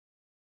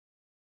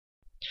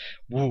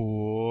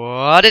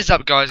What is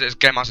up, guys? It's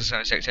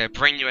GameMaster76 here,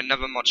 bringing you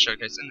another mod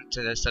showcase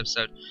into this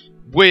episode.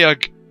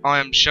 I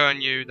am showing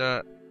you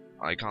the...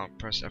 I can't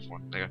press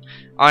F1. There you go.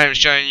 I am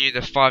showing you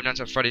the Five Nights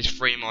at Freddy's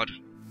free mod,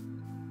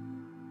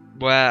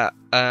 where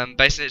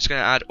basically it's going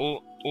to add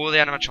all the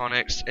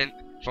animatronics in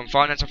from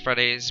Five Nights at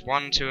Freddy's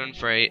 1, 2, and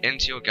 3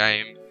 into your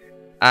game,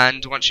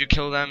 and once you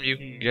kill them, you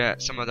can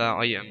get some of their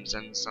items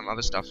and some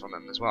other stuff from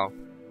them as well.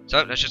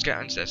 So let's just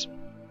get into this.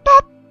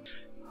 Pop!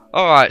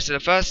 Alright, so the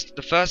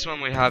first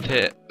one we have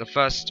here, the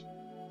first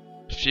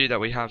few that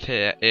we have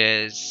here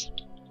is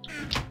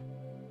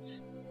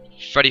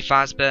Freddy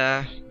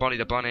Fazbear, Bonnie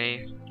the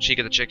Bunny,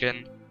 Chica the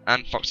Chicken,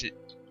 and Foxy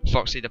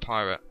the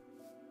Pirate,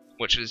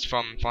 which is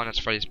from Five Nights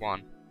at Freddy's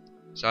 1.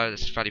 So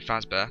this is Freddy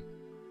Fazbear.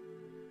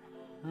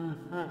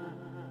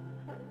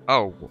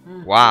 Oh,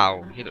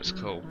 wow, he looks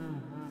cool.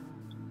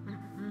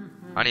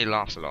 And he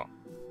laughs a lot.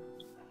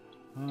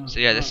 So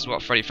yeah, this is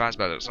what Freddy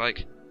Fazbear looks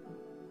like.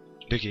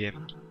 Look at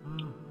him.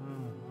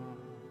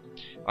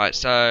 Alright,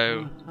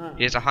 so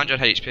he has 100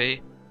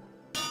 HP.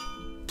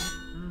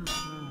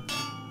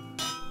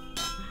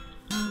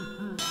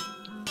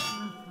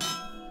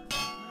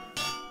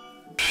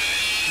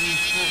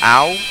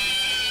 Ow!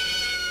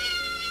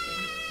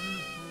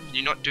 Can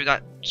you not do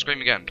that? Scream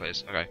again,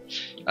 please. Okay.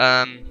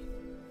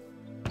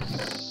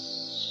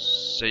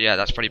 So yeah,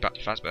 that's Freddy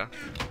Fazbear.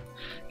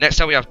 Next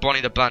up we have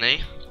Bonnie the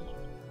Bunny.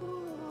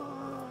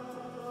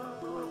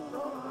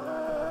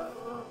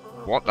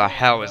 What the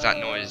hell is that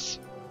noise?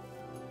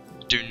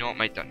 Do not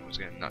make that noise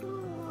again. No.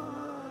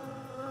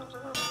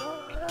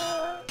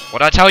 What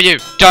did I tell you?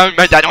 Don't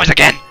make that noise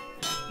again!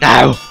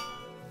 No!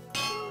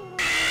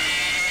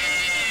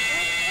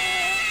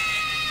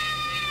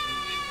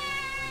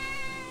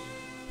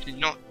 Can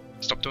you not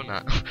stop doing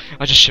that?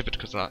 I just shivered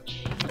because of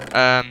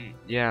that.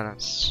 Yeah,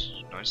 that's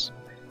nice.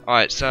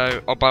 Alright,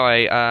 so, oh, by the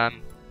way,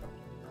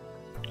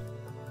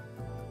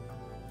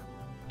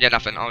 yeah,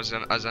 nothing. I was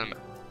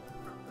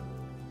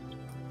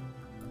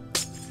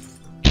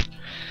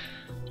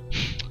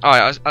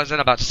Alright, I was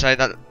then about to say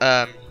that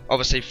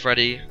obviously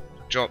Freddy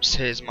drops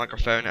his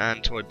microphone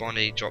and Toy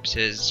Bonnie drops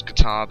his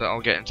guitar, but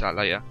I'll get into that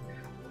later.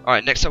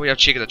 Alright, next up we have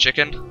Chica the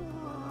Chicken.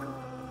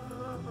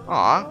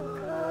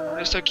 Aww,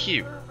 you're so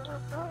cute.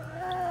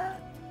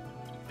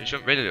 You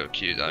shouldn't really look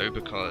cute though,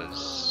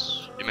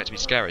 because you're meant to be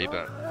scary,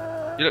 but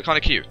you look kind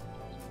of cute.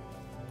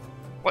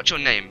 What's your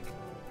name?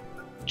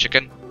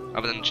 Chicken?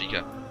 Other than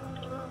Chica.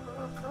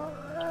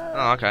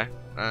 Oh, okay.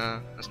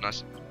 That's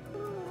nice.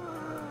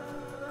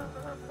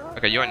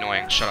 Okay, you're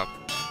annoying. Shut up.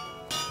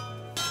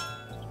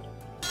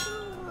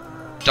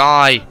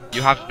 Die!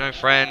 You have no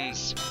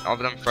friends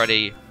other than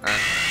Freddy.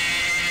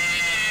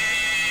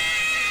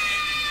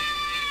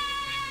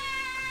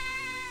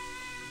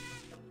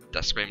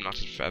 That scream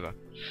lasted forever.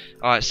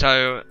 Alright,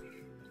 so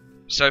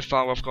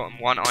far we've gotten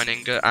one iron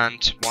ingot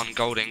and one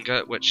gold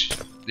ingot, which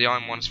the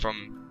iron one's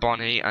from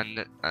Bonnie and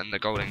the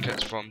gold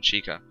ingot's from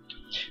Chica.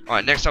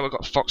 Alright, next up we've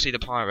got Foxy the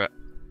Pirate.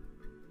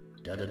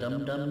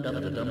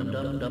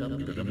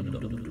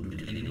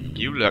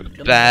 You look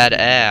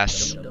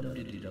badass.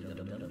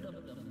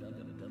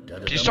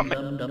 Can you stop me?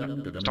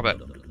 Stop it.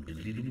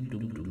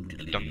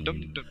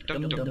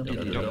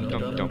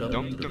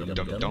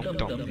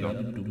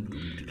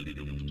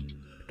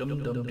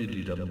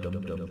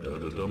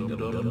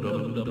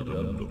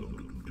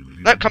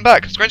 No, come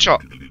back.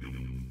 Screenshot.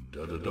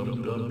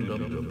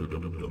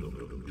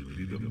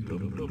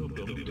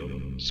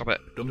 Stop it.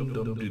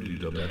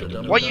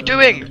 What are you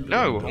doing?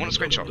 No, I want a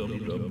screenshot.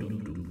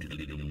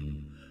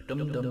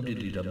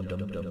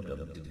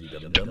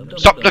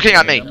 Stop looking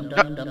at me! No.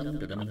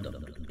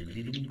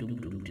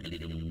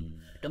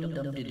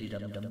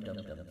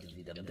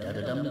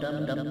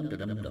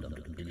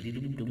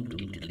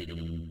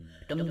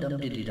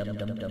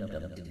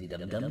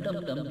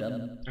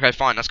 Okay,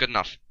 fine, that's good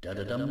enough.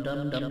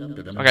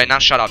 Okay, now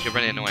shut up, you're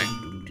really annoying.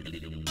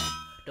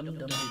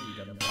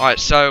 Alright,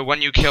 so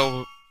when you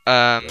kill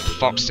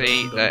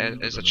Foxy, there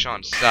is a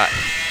chance that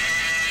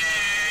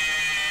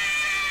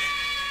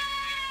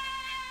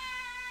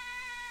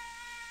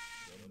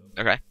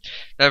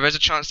there is a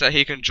chance that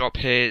he can drop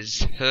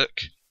his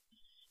hook,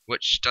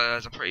 which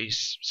does a pretty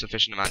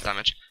sufficient amount of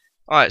damage.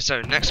 Alright,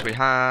 so next we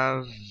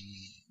have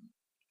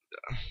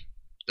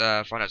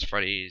the Five Nights at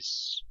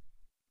Freddy's.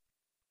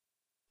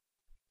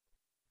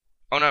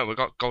 Oh no, we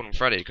got Golden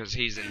Freddy because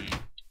he's in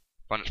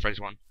Five Nights at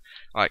Freddy's 1.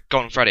 Alright,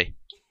 Golden Freddy.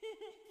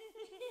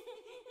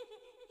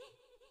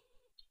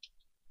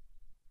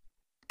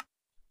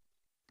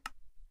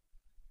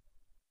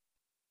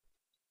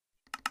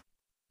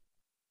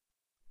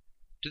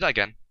 Do that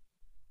again.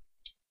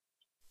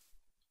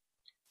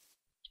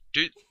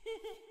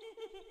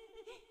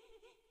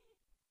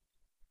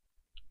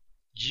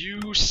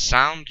 You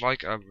sound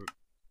like a...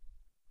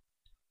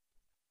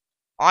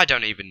 I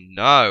don't even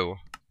know.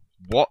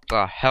 What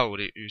the hell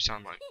do you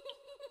sound like?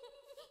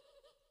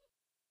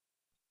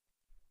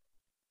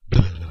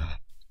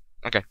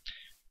 Okay.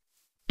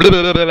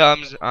 I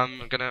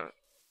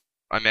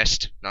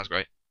missed. That was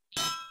great.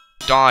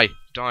 Die.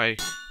 Die.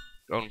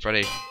 Golden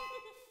Freddy.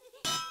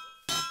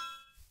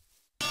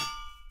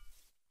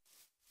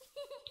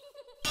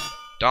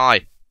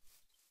 Die.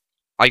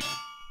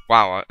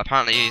 Wow,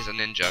 apparently he's a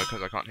ninja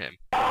because I can't hit him.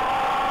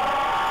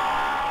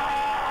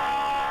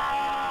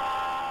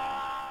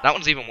 That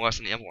one's even worse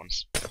than the other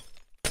ones.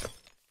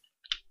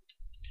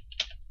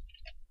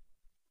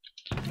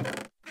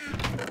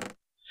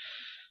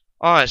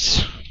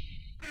 Alright.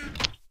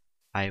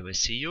 I will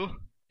see you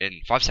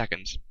in 5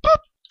 seconds. Boop!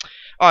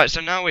 Alright, so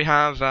now we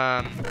have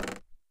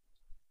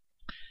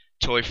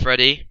Toy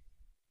Freddy,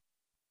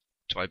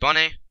 Toy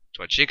Bonnie,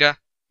 Toy Chica,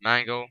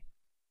 Mangle,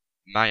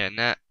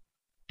 Marionette,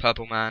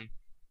 Purple Man,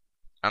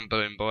 and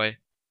Balloon Boy,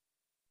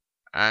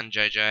 and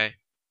JJ,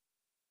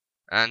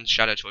 and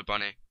Shadow Toy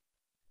Bonnie,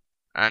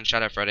 and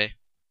Shadow Freddy,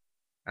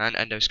 and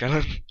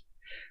Endoskeleton,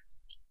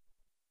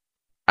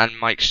 and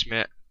Mike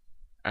Schmidt,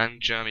 and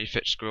Jeremy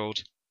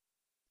Fitzgerald,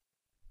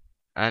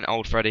 and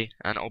Old Freddy,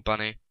 and Old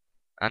Bunny,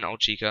 and Old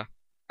Chica,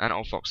 and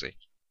Old Foxy.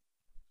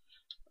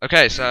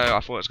 Okay, so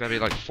I thought it was going to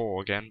be like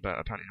 4 again, but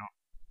apparently not.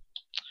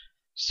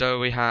 So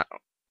we have...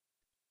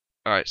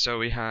 Alright, so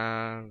we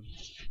have...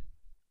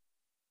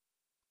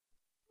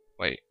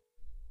 Wait.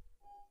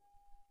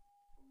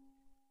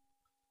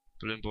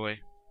 Balloon Boy.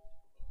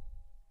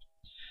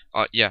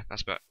 Oh, yeah,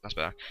 that's better. That's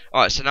better.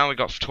 Alright, so now we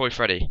got Toy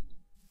Freddy.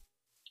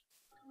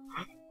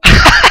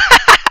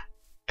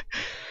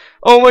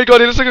 Oh my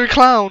god, he looks like a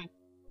clown!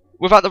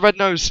 Without the red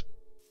nose.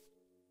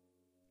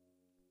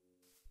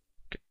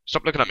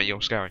 Stop looking at me,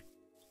 you're scary.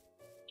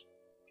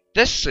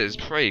 This is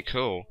pretty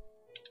cool.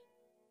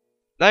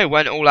 They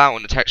went all out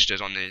on the textures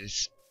on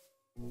these.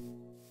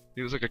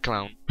 He looks like a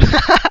clown.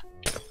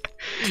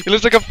 He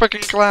looks like a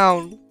freaking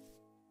clown.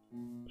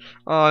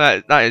 Oh,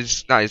 that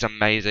is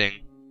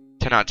amazing.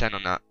 10 out of 10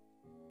 on that.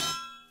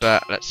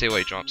 But let's see what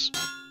he drops.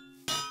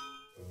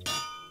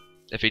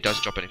 If he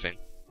does drop anything.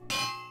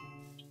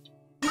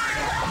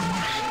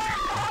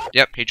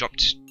 Yep, he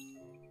dropped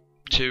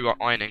 2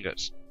 iron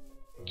ingots.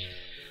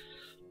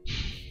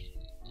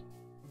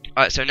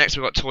 Alright, so next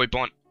we've got Toy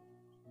Bon.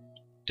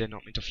 Did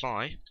not mean to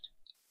fly.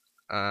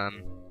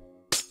 Alright,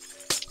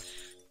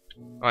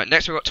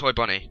 next we've got Toy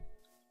Bonnie.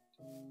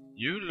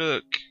 You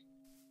look...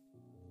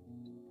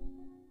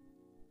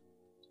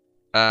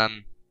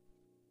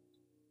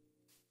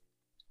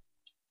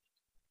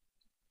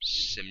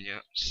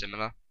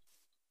 Similar.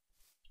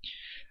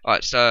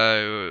 Alright,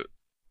 so...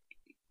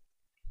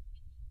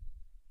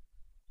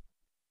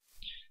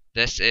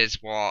 This is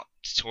what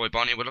Toy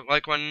Bonnie would look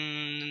like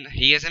when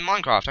he is in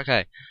Minecraft.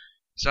 Okay.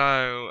 So,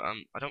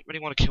 I don't really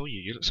want to kill you.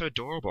 You look so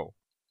adorable.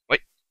 Wait.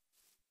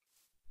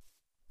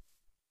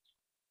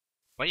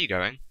 Where are you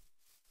going?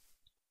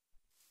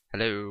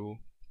 Hello.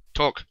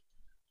 Talk.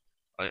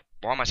 Why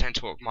am I saying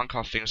talk?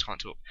 Minecraft things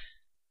can't talk.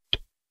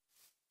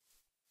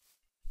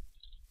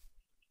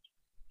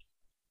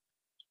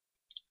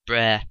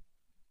 Bruh.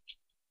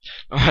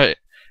 Alright.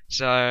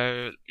 So,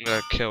 I'm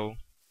gonna kill...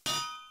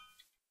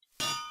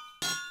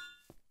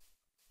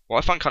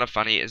 What I find kind of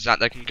funny is that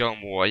they can go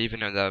on war even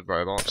though they're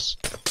robots.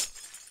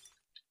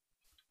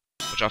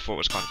 Which I thought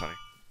was kind of funny.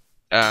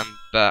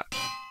 But...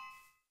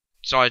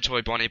 Sorry,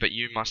 Toy Bonnie, but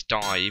you must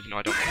die, even though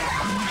I don't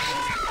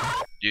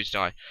want you to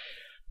die.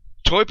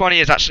 Toy Bonnie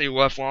is actually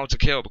worthwhile to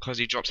kill because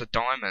he drops a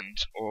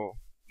diamond, or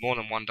more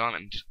than 1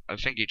 diamond. I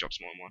think he drops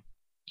more than 1.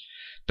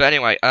 But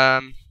anyway,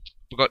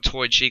 we've got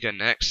Toy Chica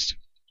next.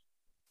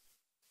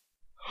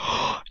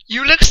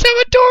 You look so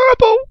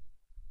adorable!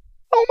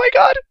 Oh my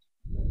god!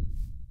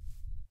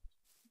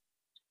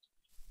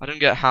 I don't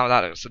get how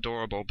that looks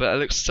adorable, but it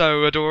looks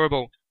so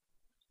adorable.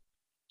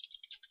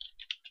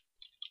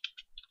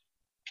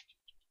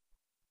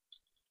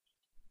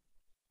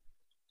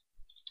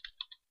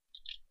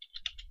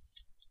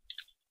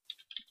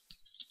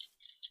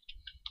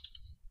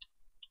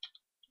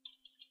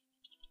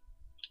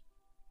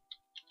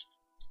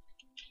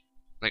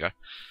 There you go.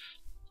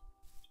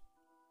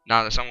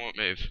 Now the sun won't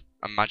move.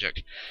 I'm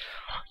magic.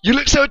 You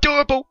look so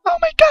adorable! Oh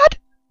my god!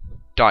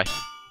 Die.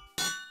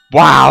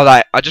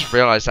 Wow, I just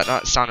realised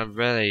that sounded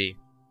really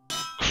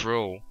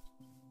cruel.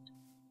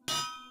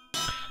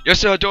 You're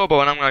so adorable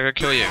and I'm gonna go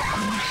kill you.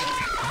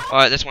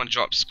 Alright, this one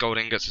drops gold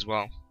ingots as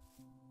well.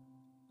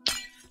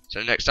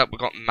 So next up we've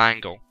got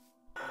Mangle.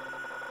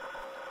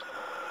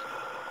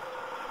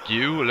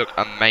 You look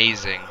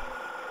amazing.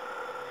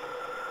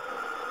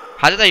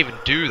 How did they even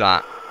do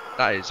that?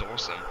 That is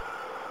awesome.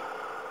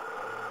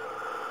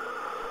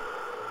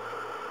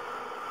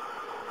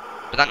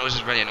 But that noise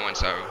is really annoying,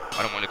 so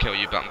I don't want to kill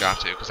you, but I'm going to have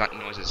to, because that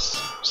noise is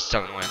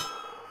so annoying.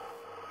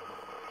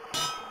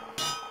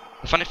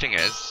 The funny thing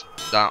is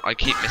that I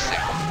keep missing.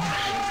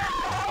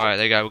 Alright,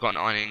 there you go, we've got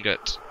an iron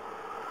ingot.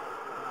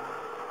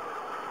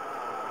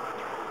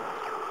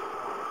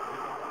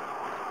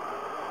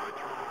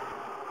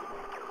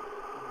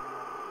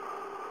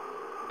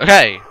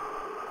 Okay!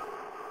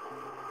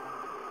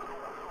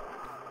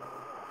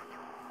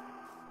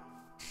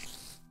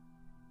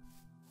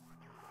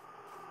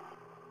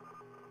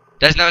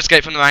 There's no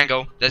escape from the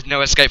mangle. There's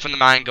no escape from the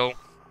mangle.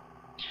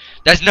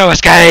 There's no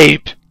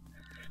escape!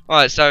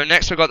 Alright, so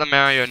next we've got the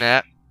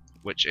marionette,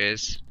 which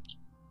is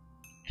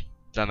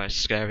the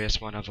most scariest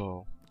one of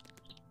all.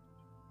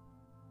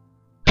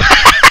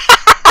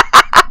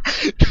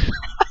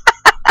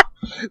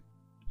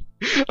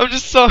 I'm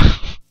just so.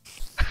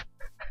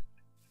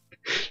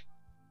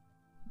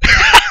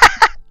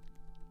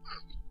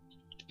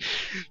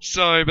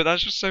 Sorry, but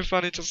that's just so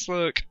funny to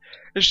look.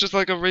 It's just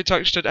like a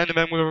retextured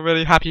Enderman with a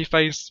really happy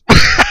face.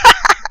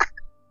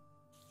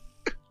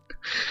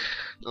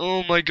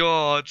 Oh my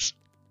god.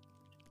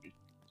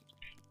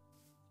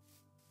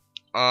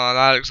 Oh,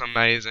 that looks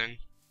amazing.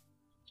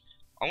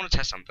 I want to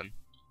test something.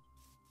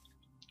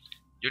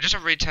 You're just a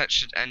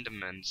retextured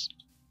Enderman,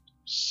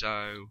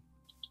 so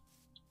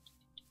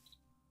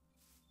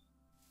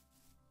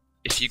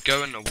if you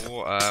go in the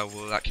water,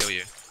 will that kill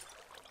you?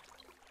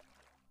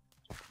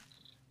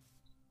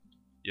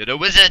 You're the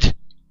wizard!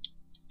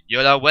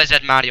 You're the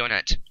wizard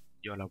marionette!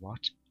 You're the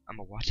what? I'm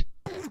a what?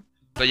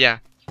 But yeah.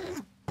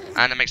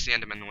 And it makes the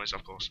Enderman noise,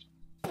 of course.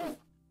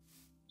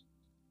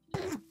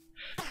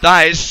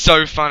 That is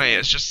so funny.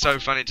 It's just so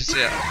funny to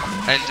see an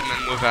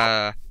Enderman with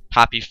a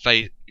happy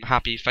face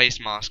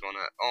mask on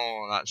it.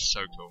 Oh, that's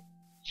so cool.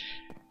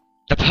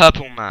 The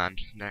purple man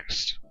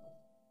next.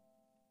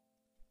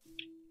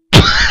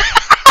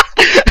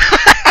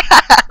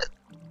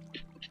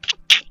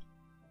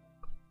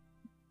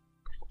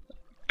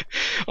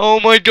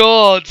 Oh my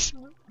god!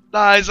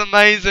 That is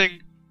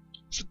amazing!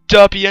 It's a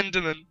derpy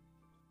Enderman.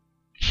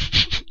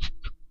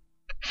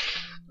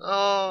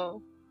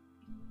 Oh.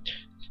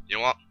 You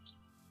know what?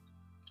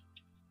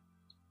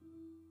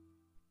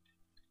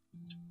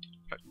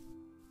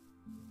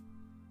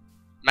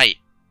 Mate.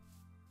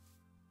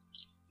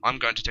 I'm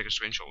going to take a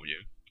screenshot of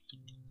you.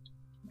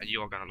 And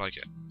you are going to like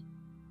it.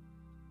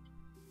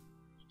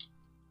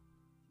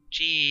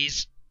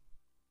 Cheese.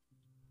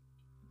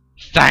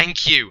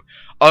 Thank you!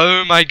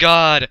 Oh my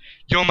god!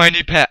 You're my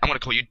new pet! I'm gonna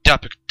call you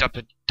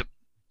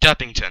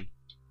Duppington.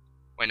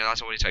 Wait, no,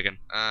 that's already taken.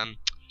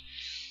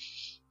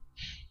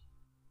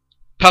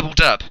 Purple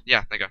Derp!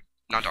 Yeah, there you go.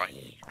 Now die.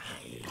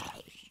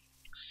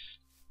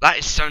 That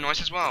is so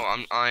nice as well.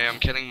 I am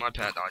killing my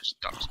pet that I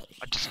just dubbed.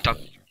 I just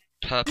dubbed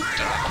Purple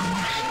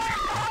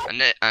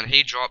Derp. And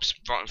he drops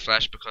rotten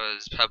flesh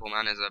because Purple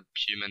Man is a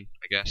human,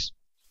 I guess.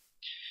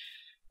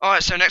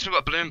 Alright, so next we've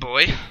got Balloon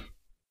Boy.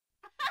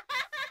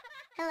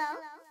 Hello.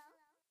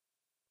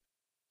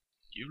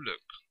 You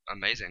look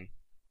amazing.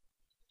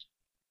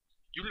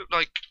 You look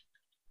like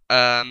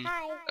a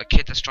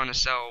kid that's trying to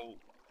sell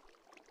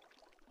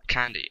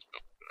candy.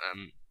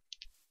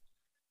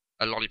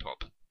 A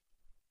lollipop.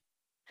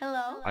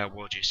 Hello. I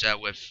award you, sir,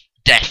 with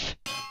death.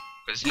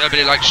 Because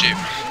nobody likes you.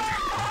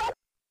 Oh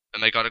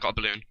my god, I got a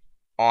balloon.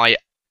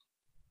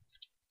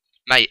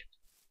 Mate.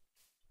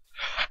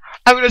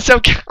 I'm gonna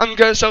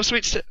sell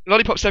sweets to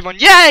lollipops to everyone.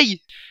 Yay!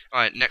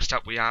 Alright, next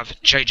up we have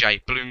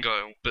JJ, Balloon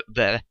Girl.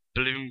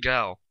 Balloon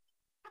Girl.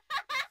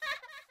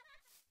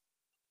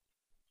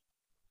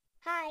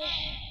 Hi.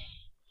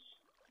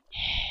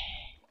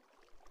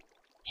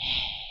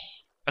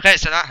 Okay,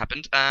 so that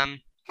happened. Hello.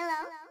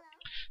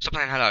 Stop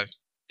playing hello.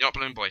 You're not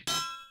Balloon Boy.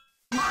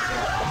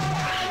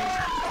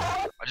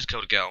 I just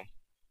killed a girl.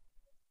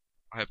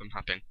 I hope I'm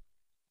happy.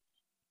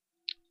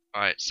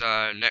 Alright,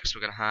 so next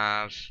we're gonna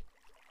have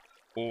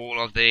all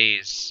of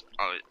these.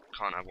 Oh,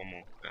 can't have one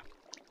more. Okay.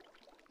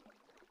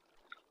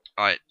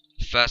 Alright,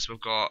 first we've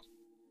got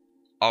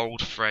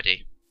Old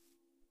Freddy.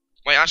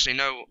 Wait, actually,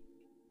 no.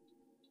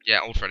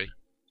 Yeah, Old Freddy.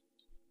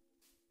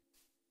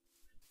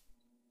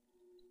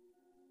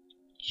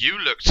 You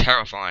look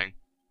terrifying.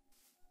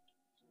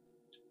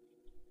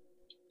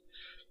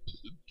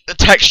 The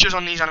textures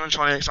on these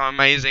animatronics are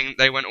amazing.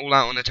 They went all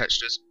out on the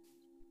textures.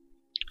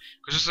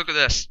 Because just look at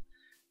this.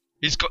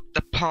 He's got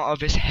the part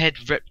of his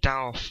head ripped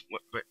off.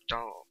 Ripped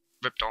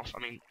off. I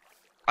mean,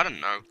 I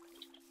don't know.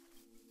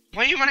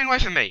 Why are you running away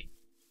from me?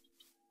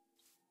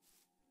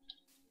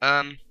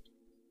 I'll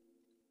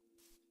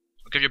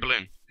give you a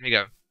balloon. Here you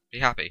go. Be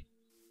happy.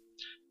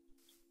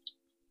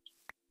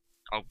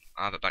 Oh,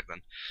 I'll have it back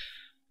then.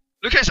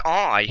 Look at his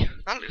eye.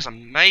 That looks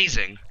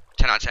amazing.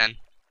 10 out of 10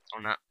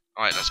 on that.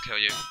 Alright, let's kill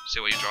you. See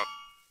what you drop.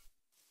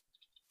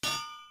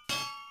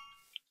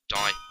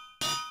 Die.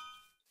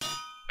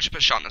 I should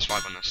put sharpness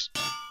 5 on this.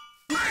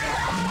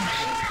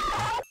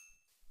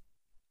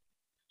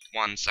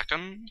 1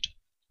 second.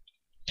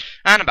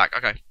 And I'm back.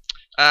 Okay.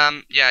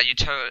 Yeah,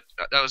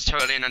 that was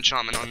totally an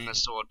enchantment on the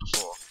sword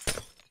before.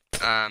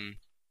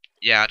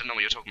 Yeah, I don't know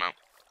what you're talking about.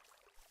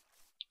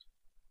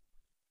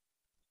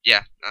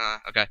 Yeah,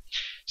 okay.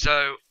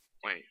 So,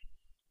 wait.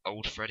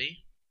 Old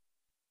Freddy?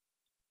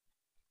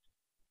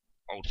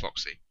 Old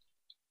Foxy.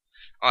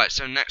 Alright,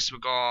 so next we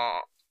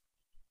got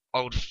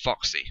Old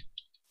Foxy.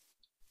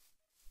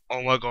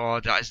 Oh my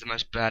god, that is the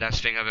most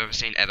badass thing I've ever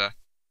seen ever.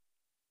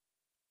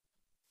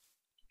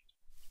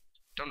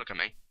 Don't look at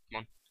me.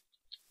 Come on.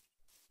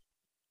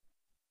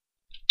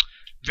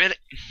 Really?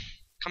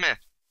 Come here.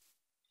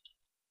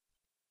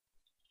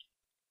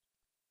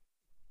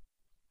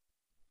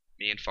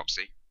 Me and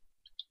Foxy.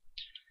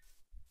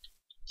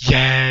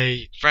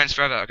 Yay! Friends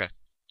forever. Okay.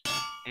 I'm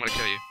gonna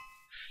kill you.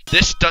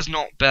 This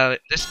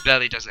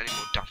barely does any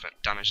more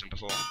damage than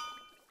before.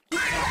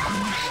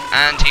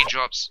 And he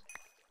drops.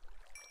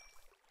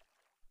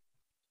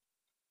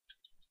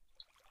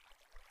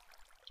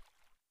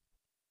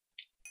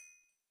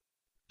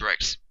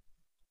 bricks.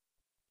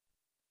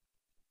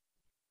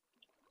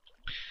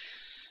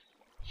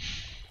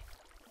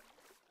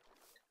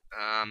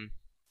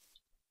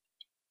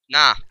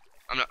 Nah.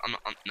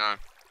 No.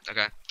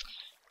 Okay.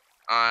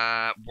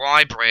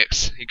 Why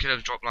bricks? He could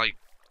have dropped, like,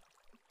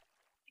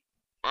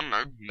 I don't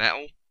know,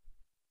 metal.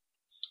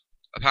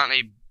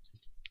 Apparently,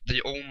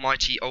 the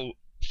almighty old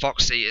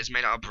Foxy is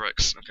made out of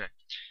bricks. Okay.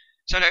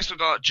 So next we've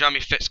got Jeremy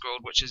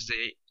Fitzgerald, which is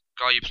the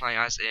guy you play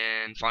as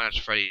in Five Nights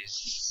at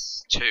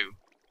Freddy's 2.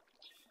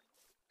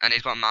 And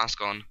he's got a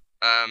mask on.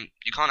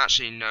 You can't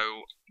actually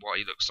know what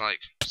he looks like,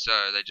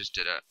 so they just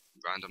did it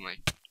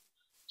randomly.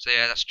 So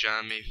yeah, that's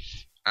Jeremy.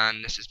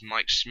 And this is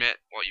Mike Schmidt,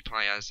 what you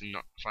play as in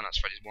Five Nights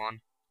at Freddy's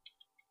 1.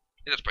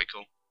 He looks pretty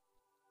cool.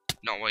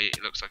 Not what he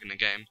looks like in the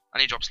game.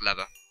 And he drops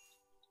leather,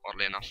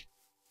 oddly enough.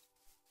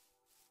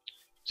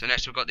 So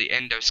next we've got the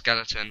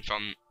endoskeleton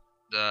from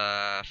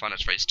the Five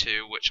Nights at Freddy's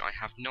 2, which I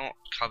have not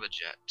covered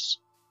yet,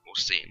 or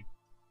seen.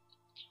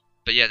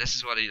 But yeah, this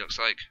is what he looks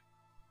like.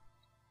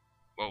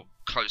 Well,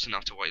 close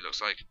enough to what he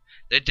looks like.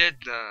 They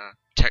did the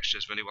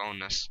textures really well on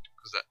this,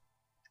 because that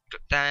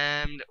got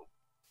them little...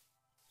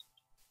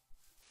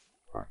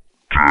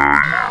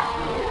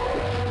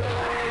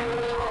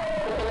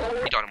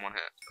 He died in one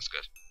hit, that's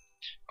good.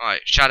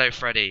 Alright, Shadow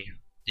Freddy.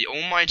 The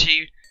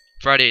almighty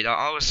Freddy that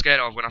I was scared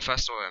of when I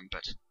first saw him,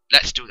 but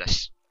let's do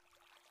this.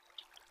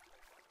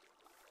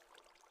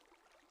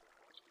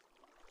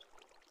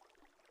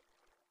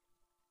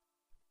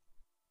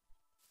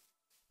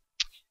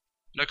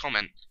 No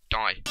comment.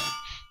 Die.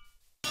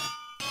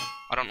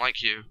 I don't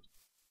like you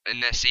in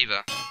this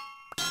either.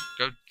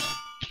 Go.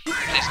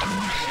 Please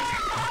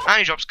stop. And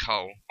he drops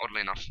coal,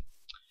 oddly enough.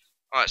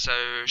 Alright,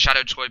 so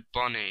Shadow Toy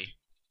Bonnie.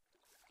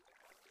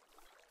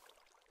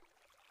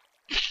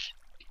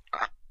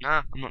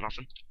 Nah, I'm not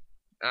laughing.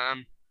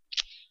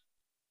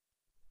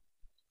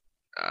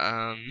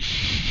 Oh,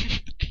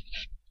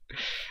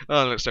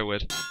 that looks so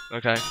weird.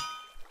 Okay.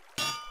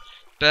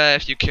 But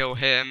if you kill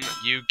him,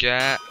 you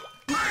get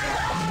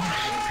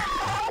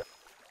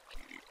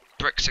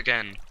bricks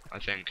again, I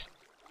think.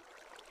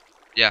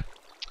 Yeah.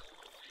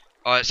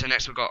 Alright, so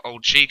next we've got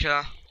Old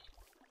Chica.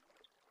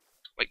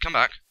 Wait, come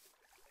back.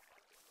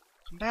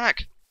 Come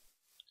back.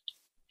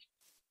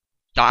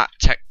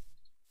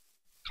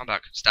 Come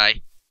back.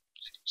 Stay.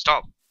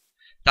 Stop.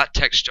 That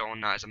texture on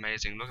that is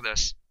amazing. Look at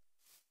this.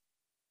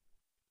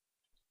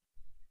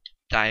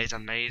 That is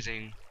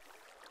amazing.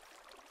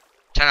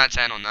 10 out of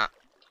 10 on that.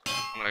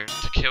 I'm going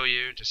to kill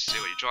you, just see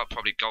what you drop.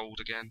 Probably gold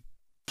again.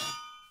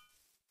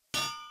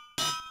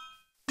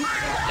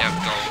 Yeah,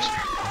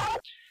 gold.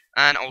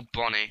 And Old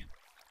Bonnie.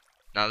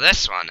 Now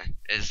this one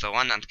is the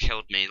one that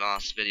killed me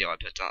last video I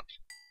put up.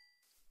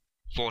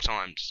 4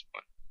 times.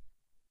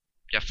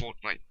 Yeah, 4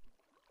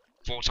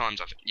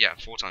 times. Yeah,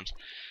 4 times.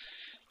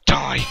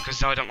 Die,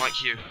 because I don't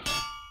like you.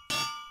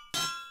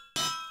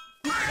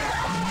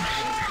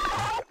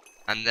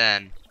 And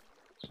then,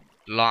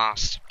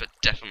 last but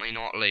definitely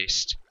not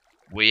least,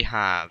 we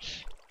have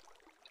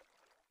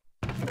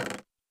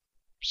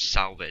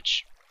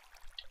Salvage,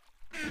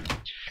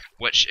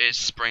 which is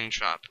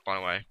Springtrap, by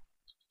the way.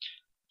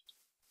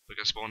 We're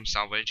gonna spawn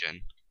Salvage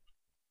in.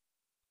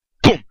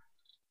 Boom!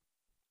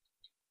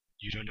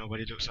 You don't know what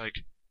he looks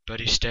like, but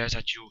he stares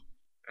at you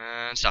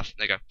and stuff.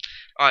 There you go.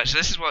 Alright, so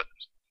this is what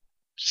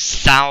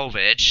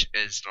Salvage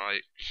is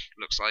like,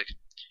 looks like.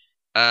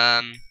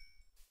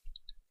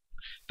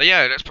 But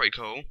yeah, that's pretty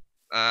cool.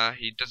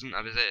 He doesn't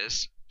have his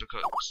ears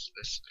because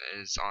this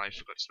is, I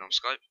forgot to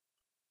scope.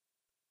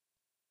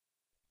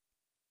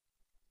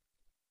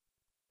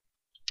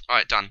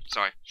 Alright, done.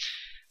 Sorry.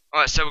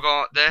 Alright, so we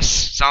got this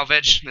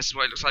Salvage. This is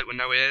what it looks like with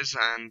no ears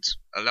and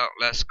a lot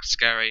less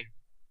scary,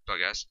 but I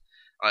guess.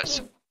 Alright,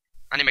 so,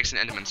 and he makes an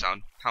Enderman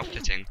sound. How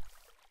fitting.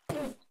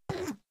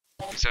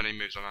 He certainly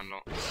moves around a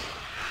lot.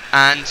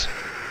 And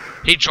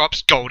he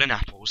drops golden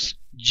apples.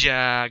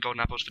 Yeah, golden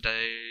apples for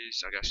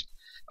days, I guess.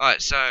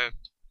 Alright, so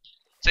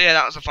yeah,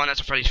 that was the Five Nights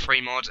at Freddy's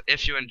free mod.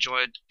 If you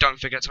enjoyed, don't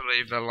forget to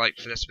leave a like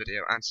for this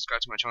video and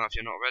subscribe to my channel if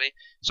you're not already.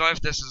 Sorry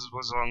if this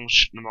was a long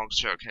mod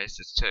showcase.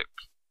 This took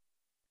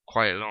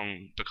quite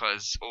long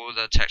because all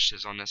the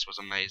textures on this was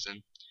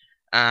amazing,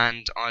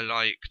 and I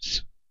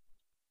liked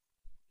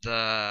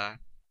the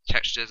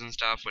textures and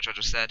stuff, which I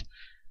just said.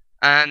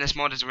 And this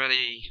mod is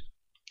really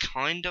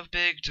kind of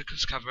big to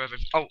cover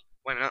everything. Oh,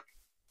 wait a minute,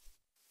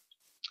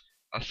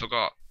 I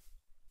forgot.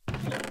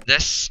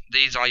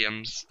 These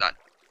items that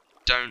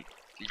don't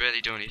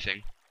really do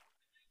anything.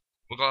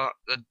 We got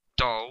the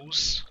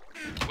dolls,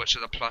 which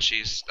are the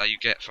plushies that you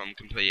get from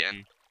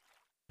completing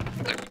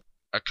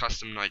a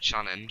custom night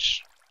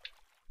challenge.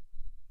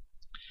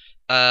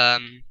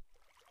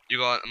 You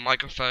got a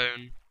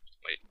microphone.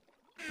 Wait.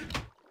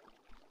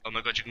 Oh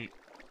my god, you can.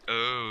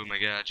 Oh my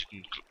god, you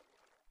can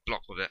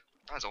block with it.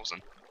 That's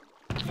awesome.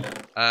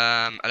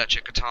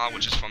 Electric guitar,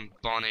 which is from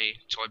Bonnie,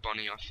 Toy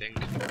Bonnie, I think.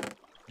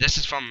 This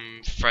is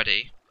from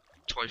Freddy,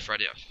 Toy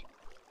Freddy.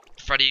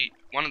 Freddy,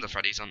 one of the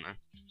Freddys, aren't there?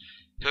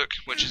 Hook,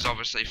 which is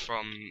obviously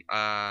from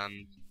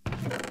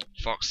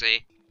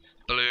Foxy.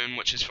 Balloon,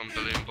 which is from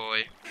Balloon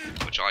Boy,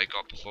 which I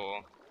got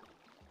before.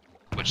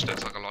 which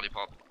looks like a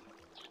lollipop.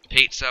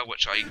 Pizza,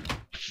 which I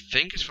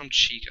think is from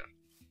Chica.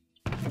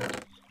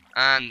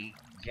 And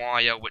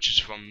wire, which is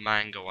from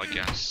Mango, I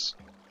guess.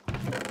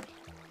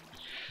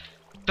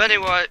 But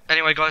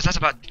anyway, guys, that's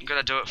about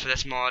gonna do it for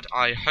this mod.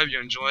 I hope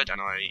you enjoyed,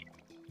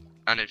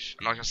 and if,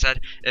 like I said,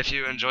 if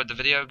you enjoyed the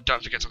video,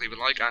 don't forget to leave a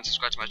like and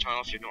subscribe to my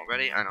channel if you're not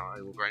already, and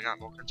I will bring out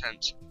more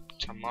content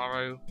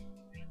tomorrow.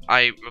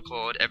 I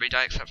record every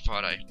day except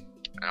Friday,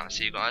 and I'll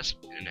see you guys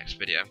in the next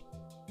video.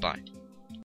 Bye.